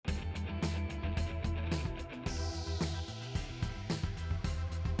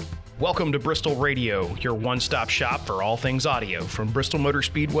Welcome to Bristol Radio, your one-stop shop for all things audio from Bristol Motor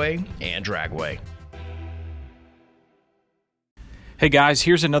Speedway and Dragway. Hey guys,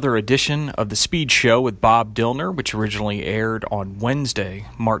 here's another edition of The Speed Show with Bob Dillner, which originally aired on Wednesday,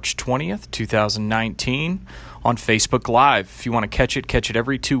 March 20th, 2019, on Facebook Live. If you want to catch it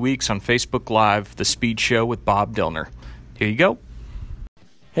every 2 weeks on Facebook Live, The Speed Show with Bob Dillner. Here you go.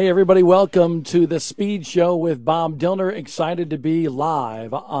 Hey everybody, welcome to The Speed Show with Bob Dillner. Excited to be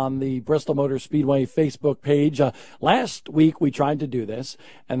live on the Bristol Motor Speedway Facebook page. Last week we tried to do this,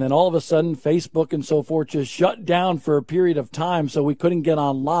 and then all of a sudden Facebook and so forth just shut down for a period of time, so we couldn't get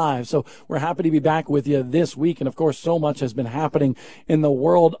on live. So we're happy to be back with you this week, and of course so much has been happening in the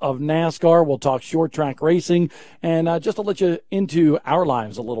world of NASCAR. We'll talk short track racing, and just to let you into our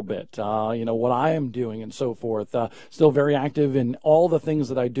lives a little bit, what I am doing and so forth. Still very active in all the things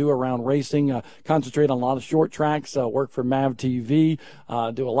that I do around racing, concentrate on a lot of short tracks, work for MAV TV,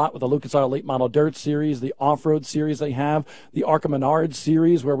 do a lot with the Lucas Oil Late Model Dirt Series, the off-road series they have, the ARCA Menard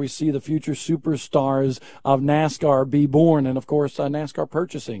Series, where we see the future superstars of NASCAR be born, and of course NASCAR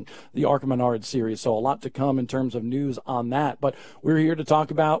purchasing the ARCA Menard Series. So a lot to come in terms of news on that. But we're here to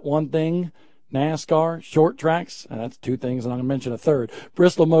talk about one thing: NASCAR, short tracks, and that's two things, and I'm going to mention a third,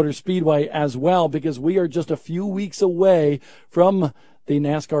 Bristol Motor Speedway as well, because we are just a few weeks away from the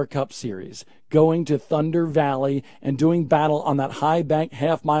NASCAR Cup Series, going to Thunder Valley and doing battle on that high bank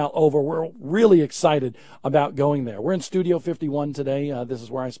half-mile over. We're really excited about going there. We're in Studio 51 today. This is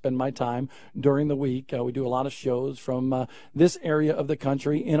where I spend my time during the week. We do a lot of shows from this area of the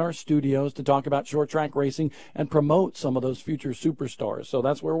country in our studios to talk about short track racing and promote some of those future superstars. So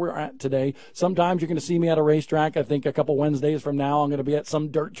that's where we're at today. Sometimes you're going to see me at a racetrack. I think a couple Wednesdays from now I'm going to be at some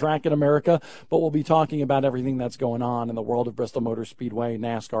dirt track in America, but we'll be talking about everything that's going on in the world of Bristol Motor Speedway,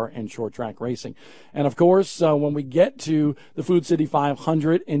 NASCAR, and short track racing. And of course, when we get to the Food City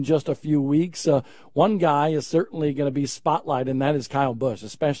 500 in just a few weeks, one guy is certainly going to be spotlighted, and that is Kyle Busch,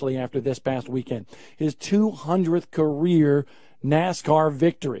 especially after this past weekend. His 200th career NASCAR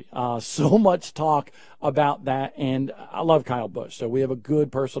victory. So much talk about that, and I love Kyle Busch. So we have a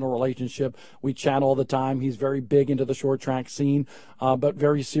good personal relationship. We chat all the time. He's very big into the short track scene, but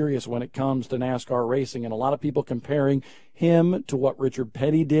very serious when it comes to NASCAR racing. And a lot of people comparing him to what Richard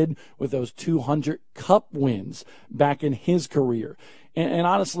Petty did with those 200 Cup wins back in his career. And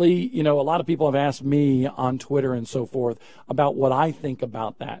honestly, a lot of people have asked me on Twitter and so forth about what I think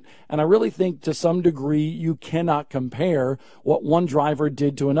about that. And I really think to some degree you cannot compare what one driver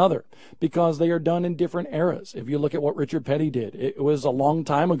did to another because they are done in different eras. If you look at what Richard Petty did, it was a long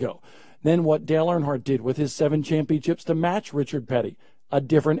time ago. Then what Dale Earnhardt did with his 7 championships to match Richard Petty, a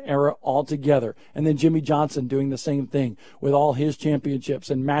different era altogether. And then Jimmy Johnson doing the same thing with all his championships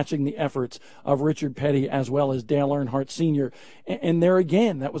and matching the efforts of Richard Petty as well as Dale Earnhardt Sr. And there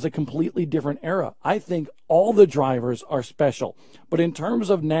again, that was a completely different era. I think all the drivers are special. But in terms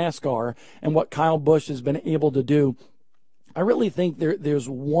of NASCAR and what Kyle Busch has been able to do, I really think there's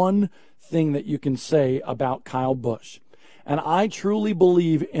one thing that you can say about Kyle Busch. And I truly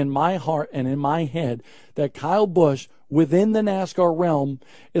believe in my heart and in my head that Kyle Busch within the NASCAR realm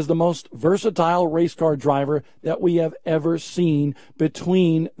is the most versatile race car driver that we have ever seen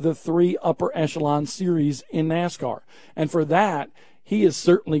between the 3 upper echelon series in NASCAR. And for that, he is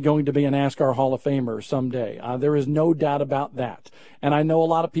certainly going to be a NASCAR Hall of Famer someday. There is no doubt about that. And I know a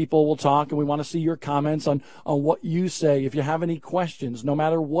lot of people will talk, and we want to see your comments on what you say. If you have any questions, no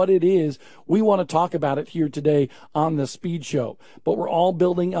matter what it is, we want to talk about it here today on the Speed Show. But we're all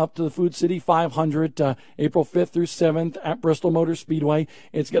building up to the Food City 500, April 5th through 7th at Bristol Motor Speedway.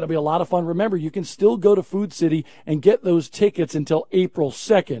 It's going to be a lot of fun. Remember, you can still go to Food City and get those tickets until April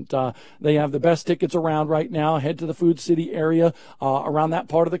 2nd. They have the best tickets around right now. Head to the Food City area around that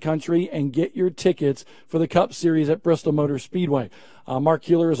part of the country and get your tickets for the Cup Series at Bristol Motor Speedway. Mark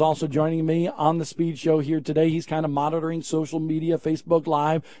Keeler is also joining me on the Speed Show here today. He's kind of monitoring social media, Facebook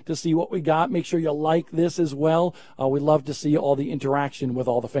Live, to see what we got. Make sure you like this as well. We'd love to see all the interaction with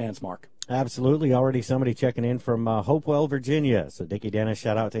all the fans, Mark. Absolutely. Already somebody checking in from Hopewell, Virginia. So Dickie Dennis,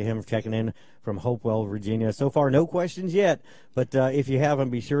 shout out to him for checking in from Hopewell, Virginia. So far, no questions yet. But if you have them,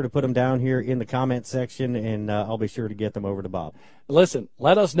 be sure to put them down here in the comment section, and I'll be sure to get them over to Bob. Listen,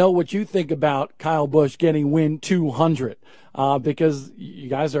 let us know what you think about Kyle Busch getting win 200 because you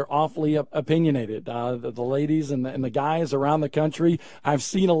guys are awfully opinionated. The ladies and the guys around the country, I've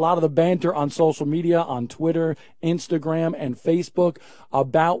seen a lot of the banter on social media, on Twitter, Instagram, and Facebook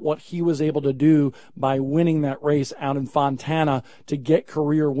about what he was able to do by winning that race out in Fontana to get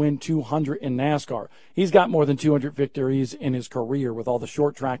career win 200 in NASCAR. He's got more than 200 victories in his career with all the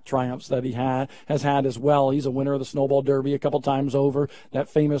short track triumphs that he has had as well. He's a winner of the Snowball Derby a couple times over, that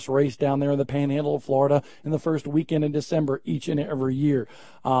famous race down there in the Panhandle of Florida in the first weekend in December each and every year.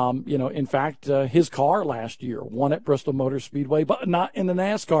 In fact, his car last year won at Bristol Motor Speedway, but not in the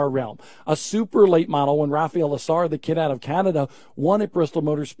NASCAR realm. A super late model when Rafael Lessard, the kid out of Canada, won at Bristol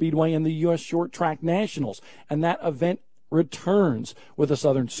Motor Speedway in the U.S. Short Track Nationals, and that event returns with the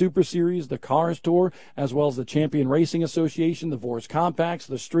Southern Super Series, the Cars Tour, as well as the Champion Racing Association, the Vors Compacts,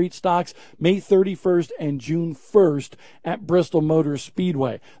 the Street Stocks, May 31st and June 1st at Bristol Motor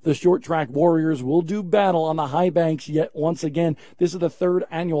Speedway. The Short Track Warriors will do battle on the high banks yet once again. This is the third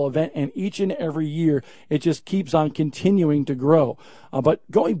annual event, and each and every year it just keeps on continuing to grow. But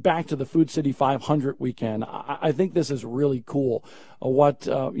going back to the Food City 500 weekend, I think this is really cool. What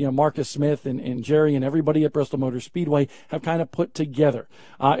Marcus Smith and Jerry and everybody at Bristol Motor Speedway have kind of put together.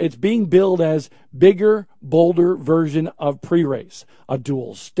 It's being billed as bigger, bolder version of pre-race. A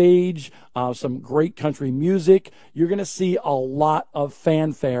dual stage, some great country music. You're going to see a lot of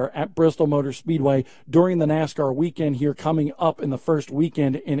fanfare at Bristol Motor Speedway during the NASCAR weekend here coming up in the first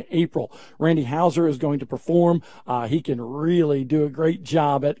weekend in April. Randy Houser is going to perform. He can really do a great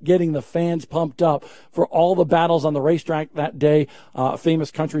job at getting the fans pumped up for all the battles on the racetrack that day.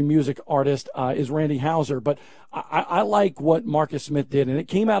 Famous country music artist is Randy Houser. But I like what Marcus Smith did, and it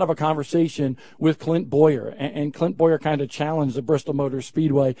came out of a conversation with Clint Boyer, and Clint Boyer kind of challenged the Bristol Motor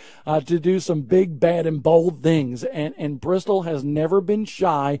Speedway to do some big, bad, and bold things, and Bristol has never been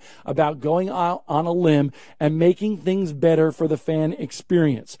shy about going out on a limb and making things better for the fan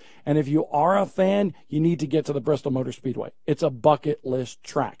experience. And if you are a fan, you need to get to the Bristol Motor Speedway. It's a bucket list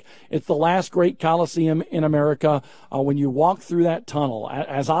track. It's the last great Coliseum in America. When you walk through that tunnel,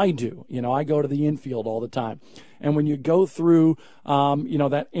 as I do, I go to the infield all the time. And when you go through,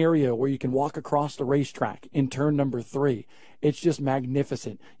 that area where you can walk across the racetrack in turn number 3, it's just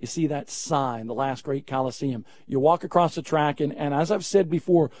magnificent. You see that sign, the last great Coliseum. You walk across the track, and as I've said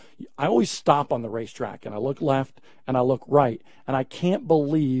before, I always stop on the racetrack, and I look left and I look right, and I can't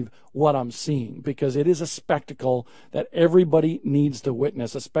believe what I'm seeing, because it is a spectacle that everybody needs to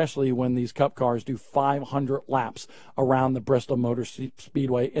witness, especially when these Cup cars do 500 laps around the Bristol Motor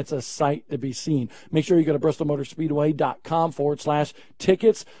Speedway. It's a sight to be seen. Make sure you go to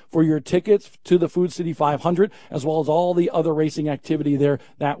bristolmotorspeedway.com/tickets for your tickets to the Food City 500, as well as all the other racing activity there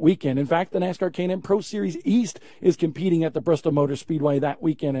that weekend. In fact, the NASCAR K&N Pro Series East is competing at the Bristol Motor Speedway that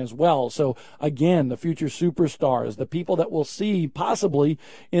weekend as well. So again, the future superstars, the people that we'll see possibly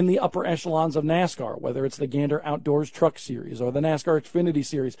in the upper echelons of NASCAR, whether it's the Gander Outdoors Truck Series or the NASCAR Xfinity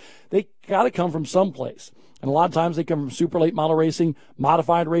Series, they got to come from someplace. And a lot of times they come from super late model racing,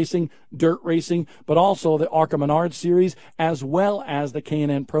 modified racing, dirt racing, but also the ARCA Menard Series, as well as the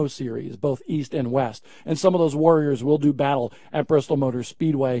K&N Pro Series, both East and West. And some of those warriors will do battle at Bristol Motor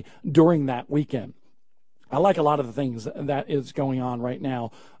Speedway during that weekend. I like a lot of the things that is going on right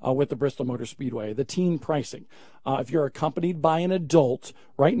now with the Bristol Motor Speedway. The teen pricing. If you're accompanied by an adult,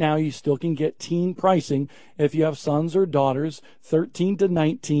 right now you still can get teen pricing. If you have sons or daughters, 13 to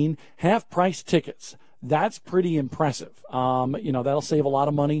 19, half-price tickets. That's pretty impressive. That'll save a lot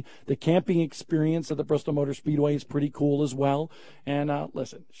of money. The camping experience at the Bristol Motor Speedway is pretty cool as well. And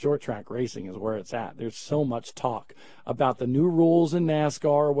listen, short track racing is where it's at. There's so much talk about the new rules in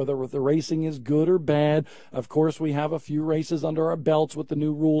NASCAR, whether the racing is good or bad. Of course, we have a few races under our belts with the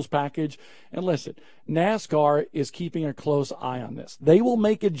new rules package. And listen, NASCAR is keeping a close eye on this. They will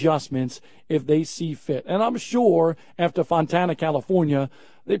make adjustments if they see fit. And I'm sure after Fontana, California,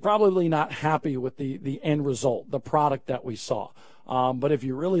 they're probably not happy with the end result, the product that we saw. But if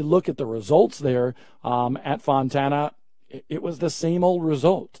you really look at the results there at Fontana, it was the same old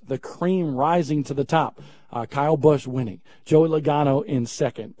result. The cream rising to the top. Kyle Busch winning. Joey Logano in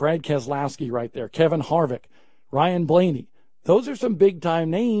second. Brad Keselowski right there. Kevin Harvick. Ryan Blaney. Those are some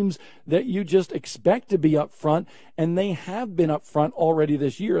big-time names that you just expect to be up front, and they have been up front already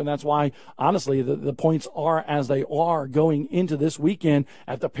this year, and that's why, honestly, the points are as they are going into this weekend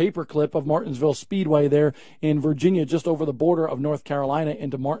at the paperclip of Martinsville Speedway there in Virginia, just over the border of North Carolina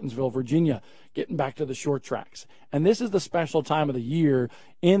into Martinsville, Virginia, getting back to the short tracks. And this is the special time of the year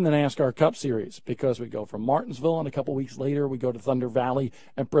in the NASCAR Cup Series, because we go from Martinsville, and a couple weeks later we go to Thunder Valley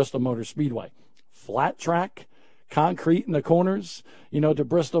at Bristol Motor Speedway. Flat track, concrete in the corners, to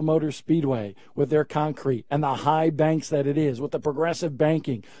Bristol Motor Speedway with their concrete and the high banks that it is with the progressive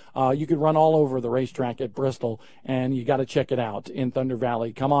banking. You could run all over the racetrack at Bristol, and you got to check it out in Thunder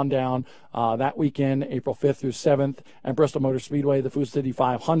Valley. Come on down that weekend, April 5th through 7th at Bristol Motor Speedway, the Food City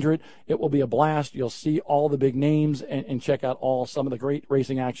 500. It will be a blast. You'll see all the big names and check out some of the great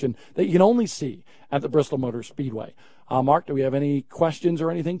racing action that you can only see at the Bristol Motor Speedway. Mark, do we have any questions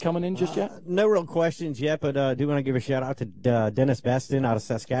or anything coming in just yet? No real questions yet, but I do want to give a shout-out to Dennis Beston out of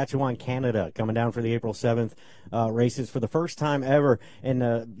Saskatchewan, Canada, coming down for the April 7th races for the first time ever. And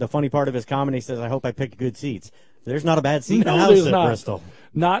the funny part of his comment, he says, I hope I picked good seats. There's not a bad seat in the house at Bristol.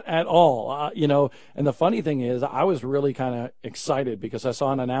 Not at all. And the funny thing is, I was really kind of excited because I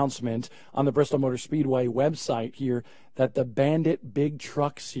saw an announcement on the Bristol Motor Speedway website here that the Bandit Big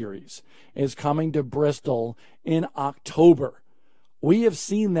Truck Series is coming to Bristol in October. We have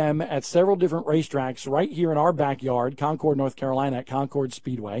seen them at several different racetracks right here in our backyard, Concord, North Carolina at Concord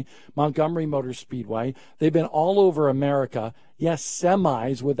Speedway, Montgomery Motor Speedway. They've been all over America. Yes,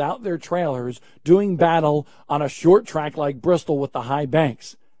 semis without their trailers doing battle on a short track like Bristol with the high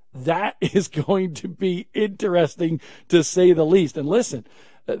banks. That is going to be interesting to say the least. And listen,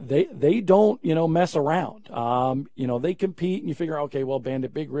 they don't, mess around. They compete and you figure, okay, well,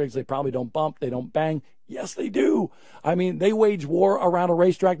 Bandit big rigs, they probably don't bump, they don't bang. Yes, they do. I mean, they wage war around a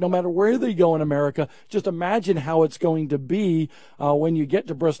racetrack no matter where they go in America. Just imagine how it's going to be when you get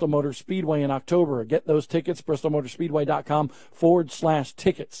to Bristol Motor Speedway in October. Get those tickets,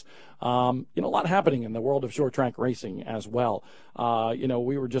 bristolmotorspeedway.com/tickets. A lot happening in the world of short track racing as well.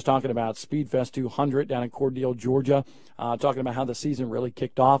 We were just talking about Speedfest 200 down in Cordele, Georgia, talking about how the season really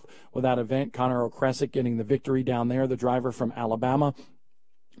kicked off with that event. Connor O'Kresick getting the victory down there, the driver from Alabama.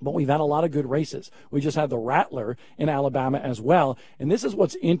 But we've had a lot of good races. We just had the Rattler in Alabama as well. And this is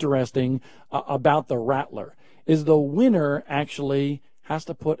what's interesting about the Rattler, is the winner actually has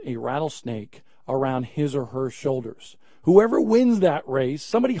to put a rattlesnake around his or her shoulders. Whoever wins that race,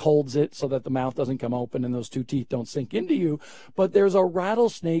 somebody holds it so that the mouth doesn't come open and those two teeth don't sink into you, but there's a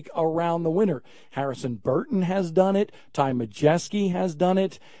rattlesnake around the winner. Harrison Burton has done it. Ty Majeski has done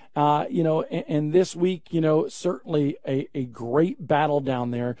it. And this week, certainly a great battle down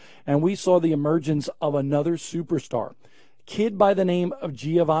there. And we saw the emergence of another superstar, kid by the name of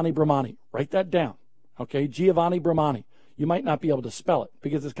Giovanni Bramani. Write that down. Okay, Giovanni Bramani. You might not be able to spell it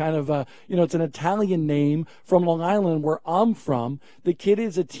because it's kind of, it's an Italian name from Long Island where I'm from. The kid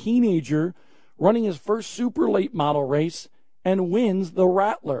is a teenager running his first super late model race and wins the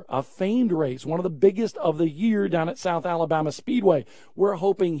Rattler, a famed race, one of the biggest of the year down at South Alabama Speedway. We're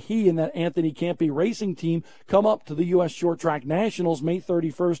hoping he and that Anthony Campy racing team come up to the U.S. Short Track Nationals May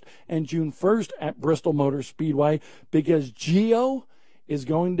 31st and June 1st at Bristol Motor Speedway because Gio is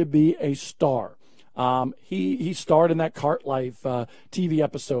going to be a star. He starred in that Kart Life TV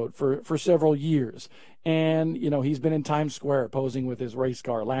episode for several years. And, he's been in Times Square posing with his race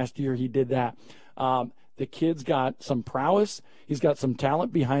car. Last year he did that. The kid's got some prowess. He's got some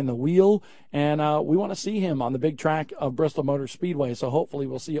talent behind the wheel. And we want to see him on the big track of Bristol Motor Speedway. So hopefully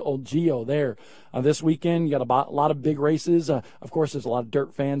we'll see old Gio there. This weekend, you got a lot of big races. Of course, there's a lot of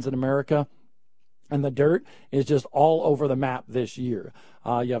dirt fans in America. And the dirt is just all over the map this year.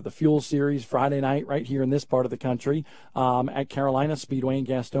 You have the Fuel Series Friday night right here in this part of the country at Carolina Speedway in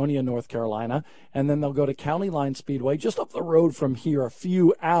Gastonia, North Carolina. And then they'll go to County Line Speedway just up the road from here a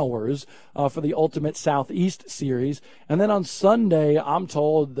few hours for the Ultimate Southeast Series. And then on Sunday, I'm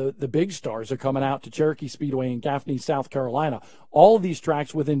told the big stars are coming out to Cherokee Speedway in Gaffney, South Carolina. All of these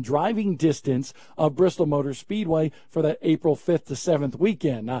tracks within driving distance of Bristol Motor Speedway for that April 5th to 7th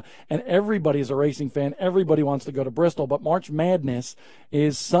weekend. And everybody's a racing fan. Everybody wants to go to Bristol. But March Madness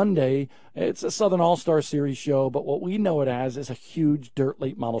is Sunday. It's a Southern All-Star Series show, but what we know it as is a huge dirt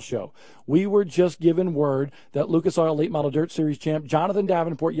late model show. We were just given word that Lucas Oil Late Model Dirt Series champ Jonathan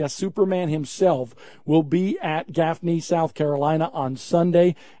Davenport, yes, Superman himself, will be at Gaffney, South Carolina on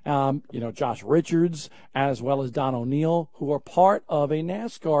Sunday. Josh Richards as well as Don O'Neill, who are part of a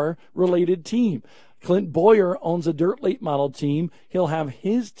NASCAR-related team. Clint Boyer owns a dirt late model team. He'll have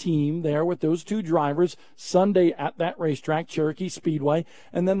his team there with those two drivers Sunday at that racetrack, Cherokee Speedway.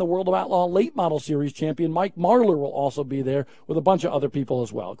 And then the World of Outlaw Late Model Series champion Mike Marlar will also be there with a bunch of other people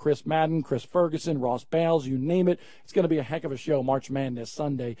as well. Chris Madden, Chris Ferguson, Ross Bales, you name it. It's going to be a heck of a show, March Madness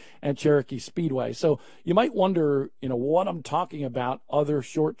Sunday at Cherokee Speedway. So you might wonder, what I'm talking about other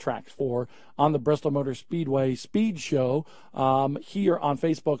short tracks for on the Bristol Motor Speedway Speed Show here on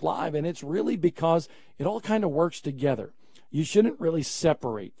Facebook Live. And it's really because it all kind of works together. You shouldn't really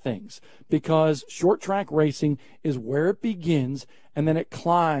separate things because short track racing is where it begins and then it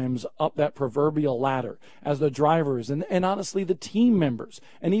climbs up that proverbial ladder as the drivers and honestly the team members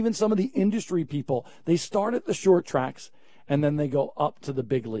and even some of the industry people, they start at the short tracks and then they go up to the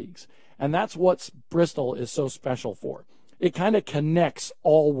big leagues. And that's what Bristol is so special for. It kind of connects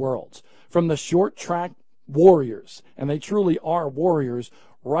all worlds from the short track warriors, and they truly are warriors,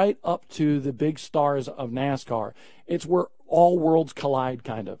 right up to the big stars of NASCAR. It's where all worlds collide,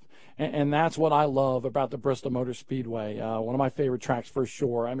 kind of. And that's what I love about the Bristol Motor Speedway. One of my favorite tracks for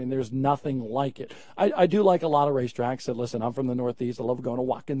sure. I mean, there's nothing like it. I do like a lot of racetracks. And listen, I'm from the Northeast. I love going to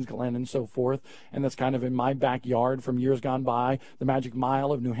Watkins Glen and so forth. And that's kind of in my backyard from years gone by. The Magic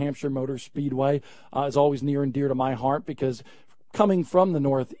Mile of New Hampshire Motor Speedway is always near and dear to my heart because coming from the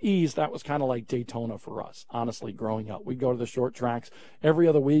Northeast, that was kind of like Daytona for us, honestly, growing up. We'd go to the short tracks every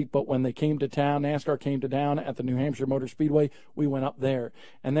other week, but when they came to town, NASCAR came to town at the New Hampshire Motor Speedway, we went up there.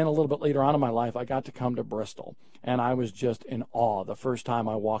 And then a little bit later on in my life, I got to come to Bristol, and I was just in awe the first time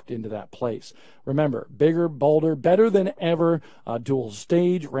I walked into that place. Remember, bigger, bolder, better than ever, dual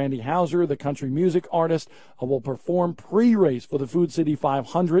stage. Randy Houser, the country music artist, will perform pre-race for the Food City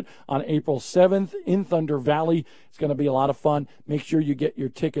 500 on April 7th in Thunder Valley. It's going to be a lot of fun. Make sure you get your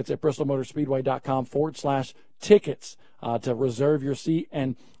tickets at bristolmotorspeedway.com/tickets to reserve your seat.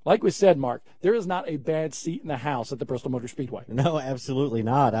 And like we said, Mark, there is not a bad seat in the house at the Bristol Motor Speedway. No, absolutely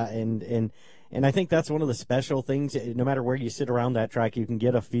not. And I think that's one of the special things. No matter where you sit around that track, you can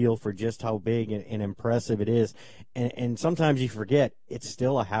get a feel for just how big and impressive it is. And sometimes you forget it's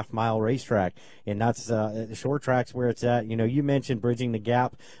still a half-mile racetrack, and that's the short tracks where it's at. You know, you mentioned bridging the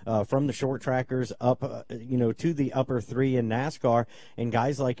gap from the short trackers up, to the upper three in NASCAR, and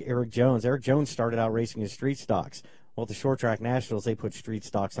guys like Eric Jones. Eric Jones started out racing in street stocks. Well, the Short Track Nationals, they put street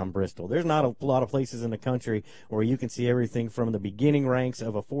stocks on Bristol. There's not a lot of places in the country where you can see everything from the beginning ranks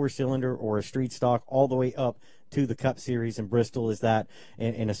of a four-cylinder or a street stock all the way up to the Cup Series, and Bristol is that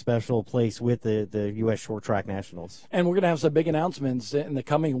in a special place with the U.S. Short Track Nationals. And we're going to have some big announcements in the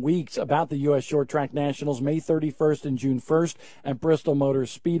coming weeks about the U.S. Short Track Nationals, May 31st and June 1st at Bristol Motor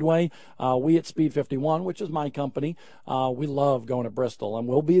Speedway. We at Speed 51, which is my company, we love going to Bristol, and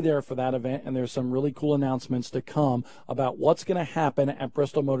we'll be there for that event, and there's some really cool announcements to come about what's going to happen at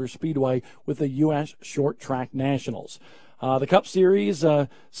Bristol Motor Speedway with the U.S. Short Track Nationals. The Cup Series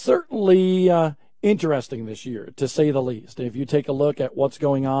certainly interesting this year, to say the least. If you take a look at what's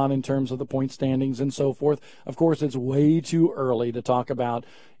going on in terms of the point standings and so forth, of course, it's way too early to talk about,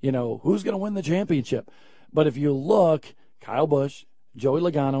 who's going to win the championship. But if you look, Kyle Busch, Joey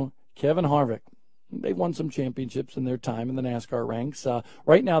Logano, Kevin Harvick, they've won some championships in their time in the NASCAR ranks.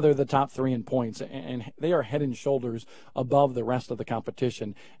 Right now, they're the top three in points, and they are head and shoulders above the rest of the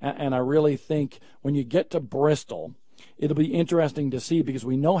competition. And I really think when you get to Bristol, it'll be interesting to see because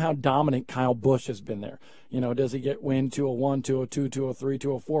we know how dominant Kyle Busch has been there. Does he get win 201, 202, 203,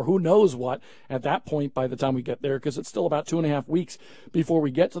 204? Who knows what at that point by the time we get there, because it's still about 2.5 weeks before we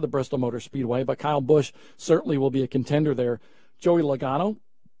get to the Bristol Motor Speedway. But Kyle Busch certainly will be a contender there. Joey Logano,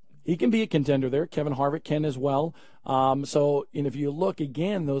 he can be a contender there. Kevin Harvick can as well. And if you look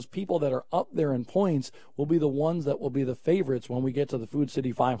again, those people that are up there in points will be the ones that will be the favorites when we get to the Food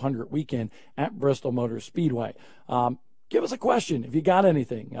City 500 weekend at Bristol Motor Speedway. Give us a question if you got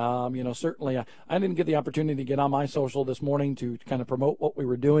anything. Certainly I didn't get the opportunity to get on my social this morning to kind of promote what we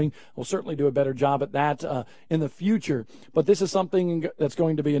were doing. We'll certainly do a better job at that in the future. But this is something that's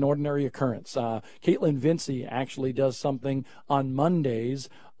going to be an ordinary occurrence. Caitlin Vincey actually does something on Mondays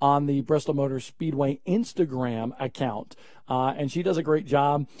on the Bristol Motor Speedway Instagram account. And she does a great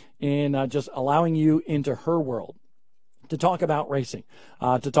job in just allowing you into her world to talk about racing,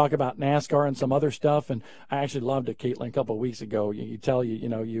 to talk about NASCAR and some other stuff. And I actually loved it, Caitlin, a couple of weeks ago. You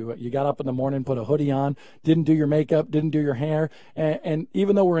got up in the morning, put a hoodie on, didn't do your makeup, didn't do your hair. And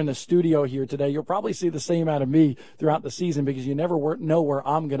even though we're in the studio here today, you'll probably see the same out of me throughout the season because you never know where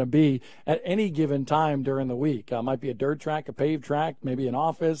I'm going to be at any given time during the week. Might be a dirt track, a paved track, maybe an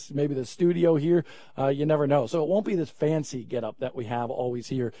office, maybe the studio here. You never know. So it won't be this fancy getup that we have always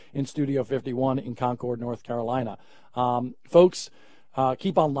here in Studio 51 in Concord, North Carolina. Folks,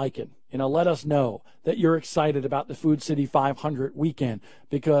 keep on liking. Let us know that you're excited about the Food City 500 weekend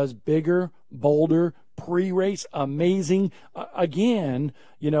because bigger, bolder, pre-race, amazing. Again,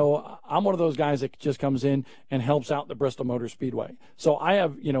 I'm one of those guys that just comes in and helps out the Bristol Motor Speedway. So I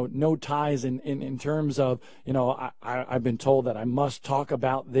have, no ties in terms of, I've been told that I must talk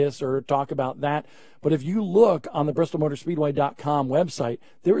about this or talk about that. But if you look on the bristolmotorspeedway.com website,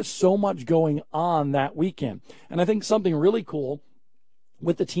 there is so much going on that weekend. And I think something really cool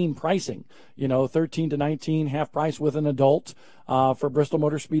with the team pricing, 13 to 19 half price with an adult for Bristol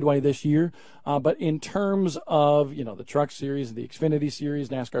Motor Speedway this year. But in terms of, the Truck Series, the Xfinity Series,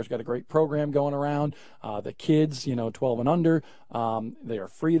 NASCAR's got a great program going around. The kids, 12 and under, they are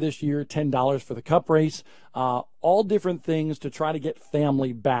free this year, $10 for the Cup race. All different things to try to get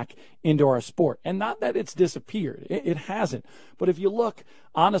family back into our sport. And not that it's disappeared. It hasn't. But if you look,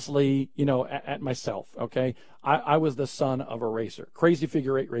 honestly, at myself, okay, I was the son of a racer, crazy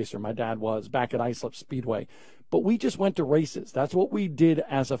figure eight racer. My dad was back at Islip Speedway. but we just went to races. That's what we did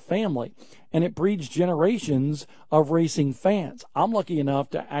as a family, and it breeds generations of racing fans. I'm lucky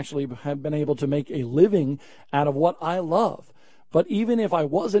enough to actually have been able to make a living out of what I love. But even if I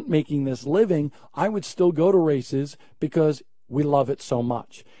wasn't making this living, I would still go to races because we love it so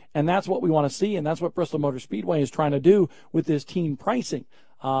much. And that's what we want to see, and that's what Bristol Motor Speedway is trying to do with this team pricing.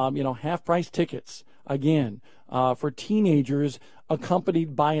 Half-price tickets, again, for teenagers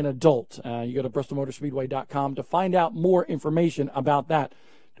accompanied by an adult. You go to bristolmotorspeedway.com to find out more information about that.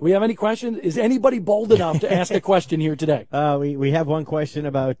 Do we have any questions? Is anybody bold enough to ask a question here today? We have one question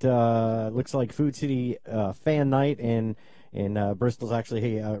about, looks like Food City Fan Night, and Bristol's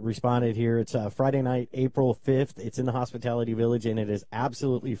actually responded here. It's Friday night, April 5th. It's in the Hospitality Village, and it is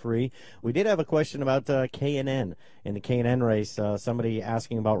absolutely free. We did have a question about K&N and the K&N race. Somebody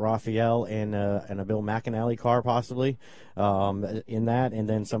asking about Raphael and a Bill McAnally car possibly in that. And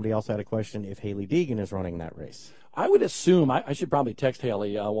then somebody also had a question if Hailie Deegan is running that race. I would assume, I should probably text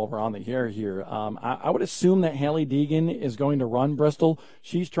Hailie while we're on the air here. I would assume that Hailie Deegan is going to run Bristol.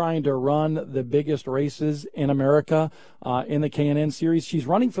 She's trying to run the biggest races in America in the K&N series. She's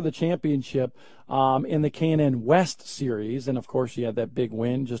running for the championship in the K&N West series. And, of course, she had that big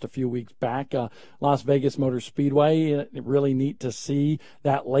win just a few weeks back, Las Vegas Motor Speedway. Really neat to see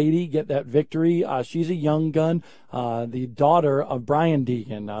that lady get that victory. She's a young gun, the daughter of Brian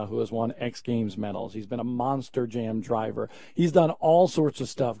Deegan, who has won X Games medals. He's been a monster Jam driver. He's done all sorts of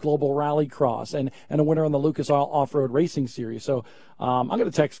stuff, Global Rally Cross, and a winner on the Lucas Oil Off-Road Racing Series. So I'm going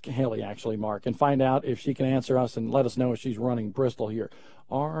to text Hailie, actually, Mark, and find out if she can answer us and let us know if she's running Bristol here.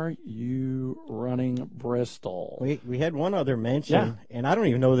 Are you running Bristol? We had one other mention, and I don't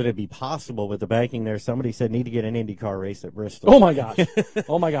even know that it'd be possible with the banking there. Somebody said need to get an IndyCar race at Bristol. Oh, my gosh.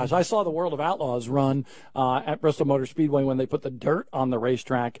 Oh, my gosh. I saw the World of Outlaws run at Bristol Motor Speedway when they put the dirt on the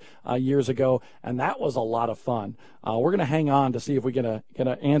racetrack years ago, and that was a lot of fun. We're going to hang on to see if we get an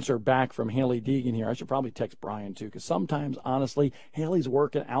answer back from Hailie Deegan here. I should probably text Brian, too, because sometimes, honestly, Hailie's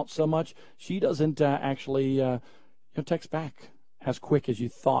working out so much, she doesn't actually text back as quick as you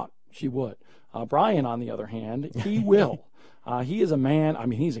thought she would. Brian, on the other hand, he will. He is a man. I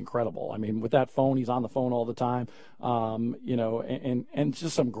mean, he's incredible. I mean, with that phone, he's on the phone all the time. And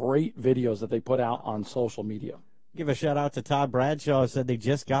just some great videos that they put out on social media. Give a shout out to Todd Bradshaw. Said they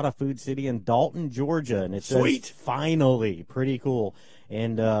just got a Food City in Dalton, Georgia, and it's sweet. Finally, pretty cool.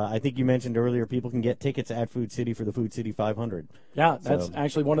 And I think you mentioned earlier people can get tickets at Food City for the Food City 500. Yeah, that's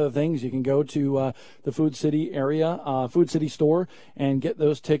actually one of the things. You can go to the Food City area, Food City store, and get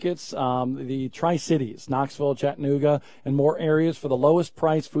those tickets. The Tri-Cities, Knoxville, Chattanooga, and more areas for the lowest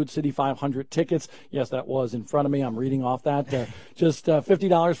price Food City 500 tickets. Yes, that was in front of me. I'm reading off that. Just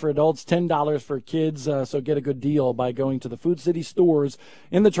 $50 for adults, $10 for kids. So get a good deal by going to the Food City stores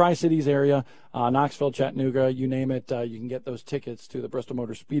in the Tri-Cities area, Knoxville, Chattanooga, you name it. You can get those tickets to the Bristol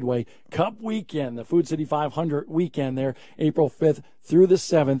Motor Speedway Cup weekend, the Food City 500 weekend there, April 5th through the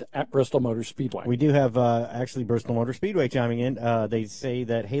 7th at Bristol Motor Speedway. We do have actually Bristol Motor Speedway chiming in. They say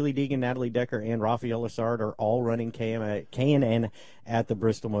that Hailie Deegan, Natalie Decker, and Raphael Lessard are all running K&N at the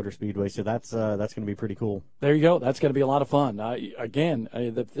Bristol Motor Speedway, so that's going to be pretty cool. There you go. That's going to be a lot of fun.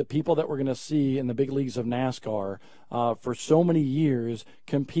 The people that we're going to see in the big leagues of NASCAR for so many years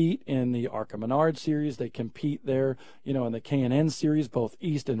compete in the ARCA Menard Series. They compete there, in the K&N Series, both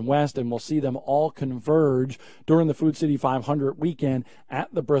East and West, and we'll see them all converge during the Food City 500 weekend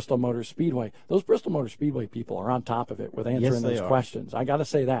at the Bristol Motor Speedway. Those Bristol Motor Speedway people are on top of it with answering those questions. I got to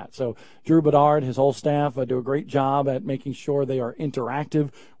say that. So Drew Bedard, his whole staff do a great job at making sure they are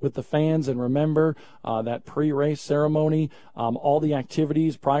interactive with the fans. And remember that pre-race ceremony, all the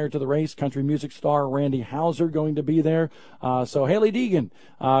activities prior to the race, country music star Randy Houser going to be there. So Hailie Deegan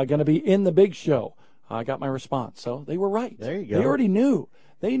going to be in the big show. I got my response. So they were right. There you go. They already knew.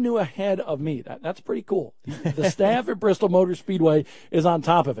 They knew ahead of me. That's pretty cool. The staff at Bristol Motor Speedway is on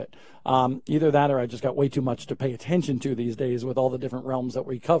top of it. Either that or I just got way too much to pay attention to these days with all the different realms that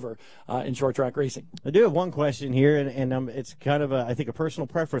we cover in short track racing. I do have one question here, and it's kind of I think a personal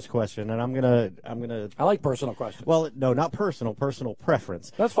preference question, and I'm gonna. I like personal questions. Well, no, not personal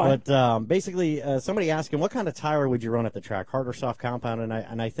preference. That's fine. But basically, somebody asking what kind of tire would you run at the track, hard or soft compound,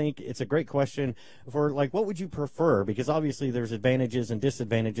 and I think it's a great question for what would you prefer, because obviously there's advantages and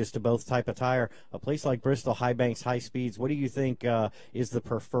disadvantages to both type of tire. A place like Bristol, high banks, high speeds. What do you think is the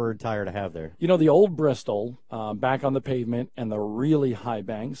preferred tire to have there? The old Bristol, back on the pavement and the really high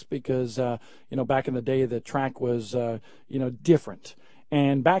banks, because, back in the day the track was, different.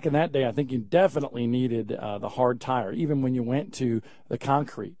 And back in that day, I think you definitely needed the hard tire, even when you went to the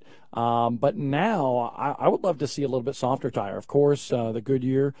concrete. But now I would love to see a little bit softer tire. Of course, the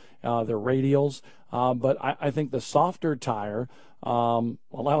Goodyear, their radials. But I think the softer tire,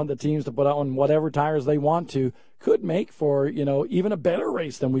 allowing the teams to put on whatever tires they want to, could make for, even a better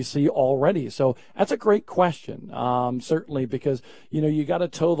race than we see already. So that's a great question, certainly, because, you got to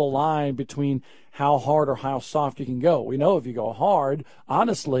toe the line between how hard or how soft you can go. We know if you go hard,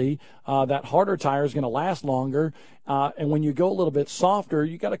 honestly, that harder tire is going to last longer. And when you go a little bit softer,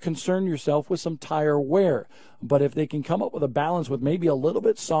 you got to concern yourself with some tire wear. But if they can come up with a balance with maybe a little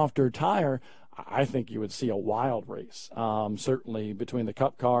bit softer tire, I think you would see a wild race, certainly between the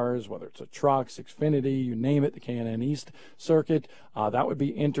Cup cars, whether it's a Trucks, Xfinity, you name it, the K&N East circuit. That would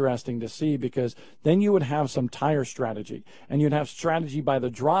be interesting to see, because then you would have some tire strategy, and you'd have strategy by the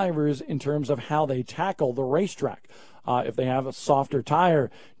drivers in terms of how they tackle the racetrack. If they have a softer tire,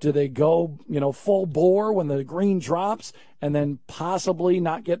 do they go, full bore when the green drops and then possibly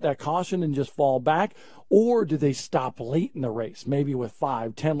not get that caution and just fall back? Or do they stop late in the race, maybe with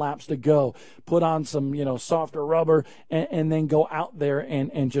 5-10 laps to go, put on some, softer rubber, and then go out there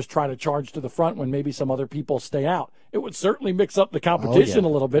and just try to charge to the front when maybe some other people stay out? It would certainly mix up the competition a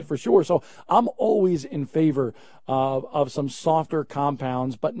little bit for sure. So I'm always in favor of some softer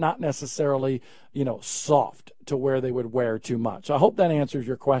compounds, but not necessarily, soft to where they would wear too much. So I hope that answers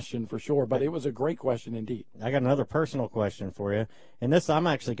your question for sure, but it was a great question indeed. I got another personal question for you, and this I'm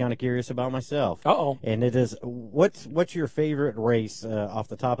actually kind of curious about myself. Uh-oh. And it is, what's your favorite race off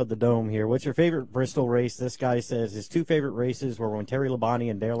the top of the dome here? What's your favorite Bristol race? This guy says his two favorite races were when Terry Labonte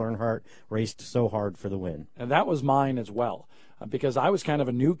and Dale Earnhardt raced so hard for the win. And that was mine as well, because I was kind of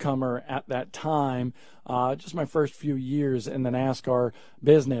a newcomer at that time, just my first few years in the NASCAR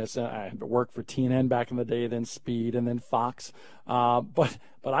business. I had worked for TNN back in the day, then Speed, and then Fox. But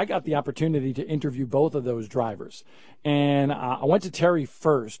I got the opportunity to interview both of those drivers. And I went to Terry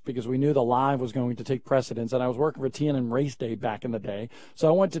first because we knew the live was going to take precedence, and I was working for TNN Race Day back in the day. So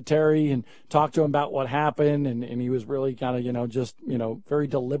I went to Terry and talked to him about what happened, and he was really kind of, just, very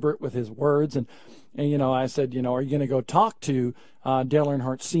deliberate with his words. And I said, are you going to go talk to Dale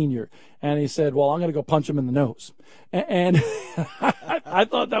Earnhardt Sr.? And he said, well, I'm going to go punch him in the nose. And I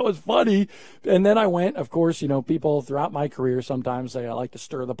thought that was funny. And then I went, of course, people throughout my career sometimes say I like to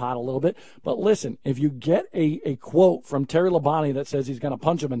stir the pot a little bit. But listen, if you get a quote from Terry Labonte that says he's going to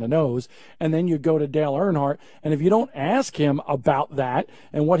punch him in the nose, and then you go to Dale Earnhardt, and if you don't ask him about that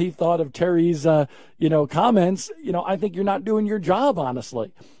and what he thought of Terry's, comments, I think you're not doing your job,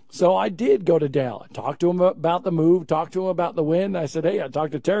 honestly. So I did go to Dale, talk to him about the move, talk to him about the win. I said, hey, I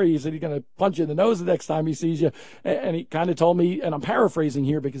talked to Terry. He said he's going to punch you in the nose the next time he sees you. And he kind of told me, and I'm paraphrasing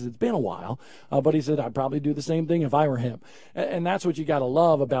here because it's been a while, but he said I'd probably do the same thing if I were him. And that's what you got to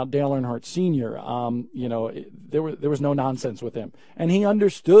love about Dale Earnhardt Sr. There was no nonsense with him. And he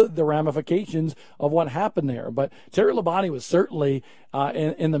understood the ramifications of what happened there. But Terry Labonte was certainly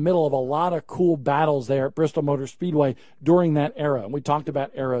in the middle of a lot of cool battles there at Bristol Motor Speedway during that era. And we talked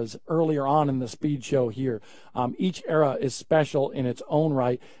about eras earlier on in the Speed Show here. Each era is special in its own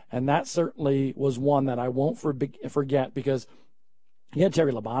right, and that certainly was one that I won't forget, because you had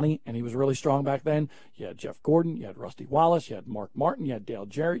Terry Labonte, and he was really strong back then. You had Jeff Gordon, you had Rusty Wallace, you had Mark Martin, you had Dale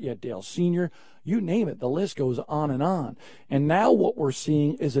Jarrett, you had Dale Sr., you name it, the list goes on. And now what we're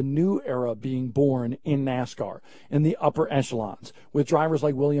seeing is a new era being born in NASCAR, in the upper echelons, with drivers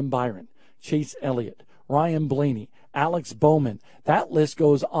like William Byron, Chase Elliott, Ryan Blaney, Alex Bowman. That list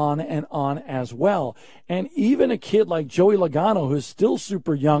goes on and on as well. And even a kid like Joey Logano, who's still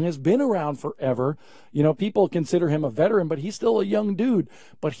super young, has been around forever. People consider him a veteran, but he's still a young dude.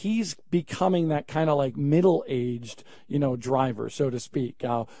 But he's becoming that kind of like middle-aged, driver, so to speak,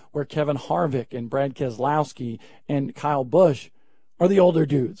 where Kevin Harvick and Brad Keselowski and Kyle Busch are the older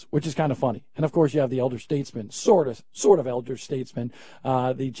dudes, which is kind of funny. And of course, you have the elder statesman, sort of elder statesman,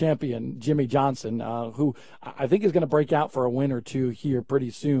 the champion, Jimmy Johnson, who I think is going to break out for a win or two here pretty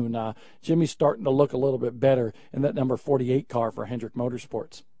soon. Jimmy's starting to look a little bit better in that number 48 car for Hendrick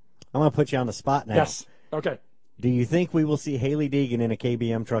Motorsports. I'm going to put you on the spot now. Yes. Okay. Do you think we will see Hailie Deegan in a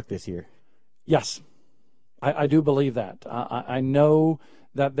KBM truck this year? Yes. I do believe that. I know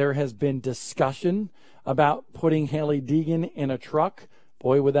that there has been discussion about putting Hailie Deegan in a truck.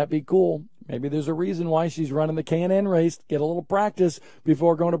 Boy, would that be cool. Maybe there's a reason why she's running the K&N race, get a little practice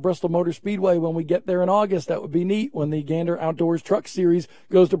before going to Bristol Motor Speedway when we get there in August. That would be neat when the Gander Outdoors Truck Series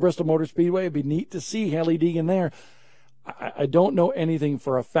goes to Bristol Motor Speedway. It'd be neat to see Hailie Deegan there. I don't know anything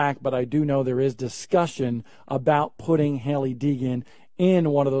for a fact, but I do know there is discussion about putting Hailie Deegan in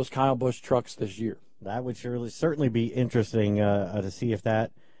one of those Kyle Busch trucks this year. That would certainly be interesting to see if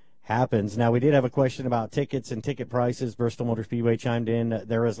that happens. Now, we did have a question about tickets and ticket prices. Bristol Motor Speedway chimed in.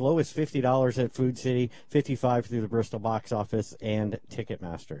 They're as low as $50 at Food City, $55 through the Bristol box office and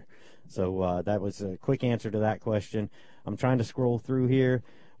Ticketmaster. So that was a quick answer to that question. I'm trying to scroll through here.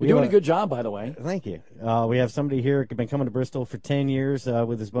 You're doing a good job, by the way. Thank you. We have somebody here who's been coming to Bristol for 10 years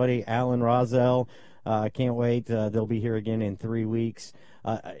with his buddy Alan Rozelle. Can't wait. They'll be here again in 3 weeks.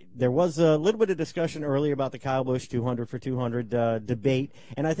 There was a little bit of discussion earlier about the Kyle Busch 200 for 200 debate,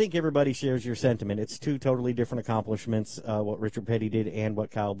 and I think everybody shares your sentiment. It's two totally different accomplishments, what Richard Petty did and what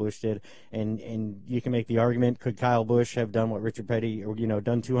Kyle Busch did, and you can make the argument, could Kyle Busch have done what Richard Petty, or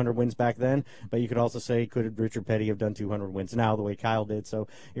done 200 wins back then? But you could also say, could Richard Petty have done 200 wins now the way Kyle did? So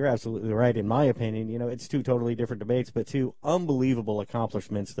you're absolutely right. In my opinion, it's two totally different debates, but two unbelievable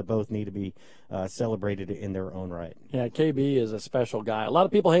accomplishments that both need to be celebrated in their own right. Yeah, KB is a special guy. A lot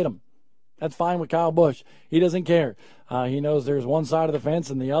of people hate him. That's fine with Kyle Busch. He doesn't care. He knows there's one side of the fence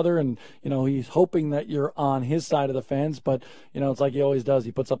and the other, and, he's hoping that you're on his side of the fence. But, it's like he always does.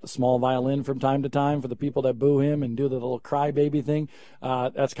 He puts up the small violin from time to time for the people that boo him and do the little crybaby thing.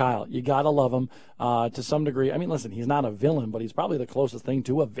 That's Kyle. You got to love him to some degree. I mean, listen, he's not a villain, but he's probably the closest thing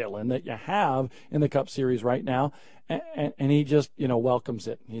to a villain that you have in the Cup Series right now. And he just, welcomes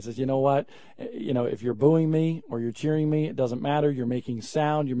it. He says, you know what, if you're booing me or you're cheering me, it doesn't matter. You're making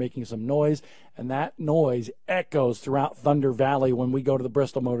sound. You're making some noise. And that noise echoes throughout Thunder Valley when we go to the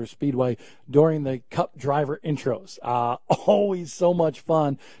Bristol Motor Speedway during the Cup driver intros. Always so much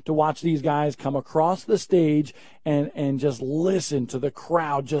fun to watch these guys come across the stage and just listen to the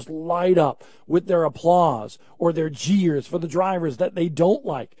crowd just light up with their applause or their jeers for the drivers that they don't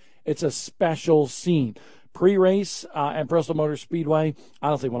like. It's a special scene. Pre-race at Bristol Motor Speedway,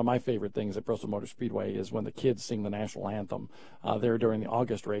 honestly, one of my favorite things at Bristol Motor Speedway is when the kids sing the national anthem there during the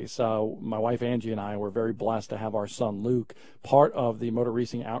August race. My wife Angie and I were very blessed to have our son Luke, part of the motor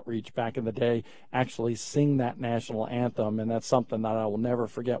racing outreach back in the day, actually sing that national anthem, and that's something that I will never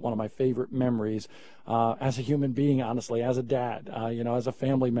forget. One of my favorite memories as a human being, honestly, as a dad, as a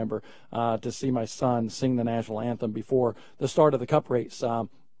family member, to see my son sing the national anthem before the start of the Cup race.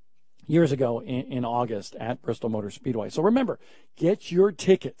 Years ago in August at Bristol Motor Speedway. So remember, get your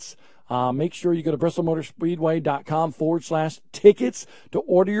tickets. Make sure you go to bristolmotorspeedway.com/tickets to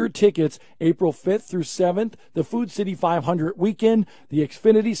order your tickets April 5th through 7th, the Food City 500 weekend, the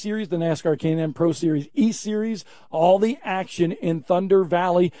Xfinity Series, the NASCAR Can-Am Pro Series E-Series, all the action in Thunder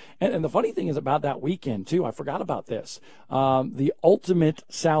Valley. And the funny thing is about that weekend, too, I forgot about this. The Ultimate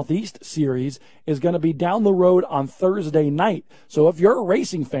Southeast Series is going to be down the road on Thursday night. So if you're a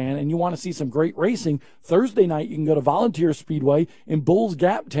racing fan and you want to see some great racing, Thursday night you can go to Volunteer Speedway in Bulls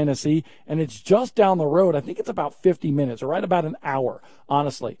Gap, Tennessee, and it's just down the road. I think it's about 50 minutes or right about an hour,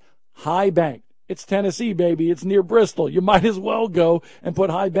 honestly. High Bank. It's Tennessee, baby. It's near Bristol. You might as well go and put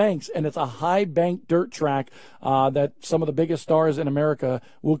High Banks. And it's a high bank dirt track that some of the biggest stars in America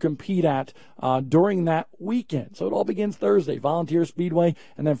will compete at during that weekend. So it all begins Thursday, Volunteer Speedway,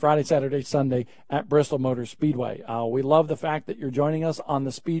 and then Friday, Saturday, Sunday at Bristol Motor Speedway. We love the fact that you're joining us on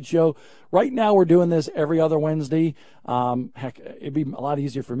the Speed Show. Right now we're doing this every other Wednesday. Heck, it'd be a lot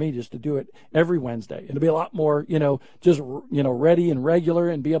easier for me just to do it every Wednesday. It'll be a lot more, ready and regular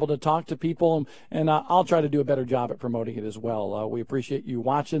and be able to talk to people. And I'll try to do a better job at promoting it as well. We appreciate you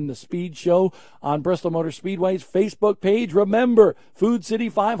watching the Speed Show on Bristol Motor Speedway's Facebook page. Remember, Food City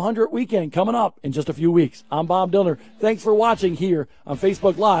 500 weekend coming up in just a few weeks. I'm Bob Dillner. Thanks for watching here on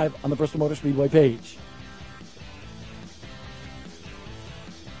Facebook Live on the Bristol Motor Speedway page.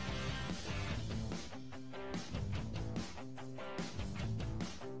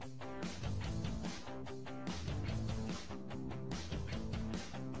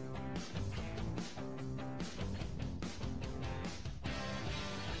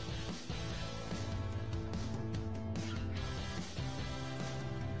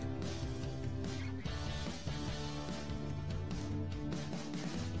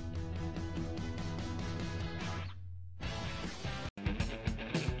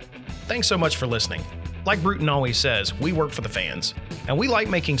 Thanks so much for listening. Like Bruton always says, we work for the fans, and we like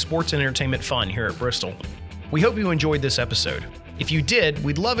making sports and entertainment fun here at Bristol. We hope you enjoyed this episode. If you did,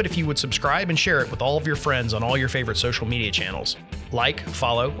 we'd love it if you would subscribe and share it with all of your friends on all your favorite social media channels. Like,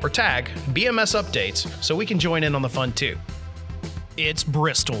 follow, or tag BMS Updates so we can join in on the fun too. It's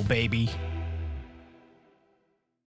Bristol, baby.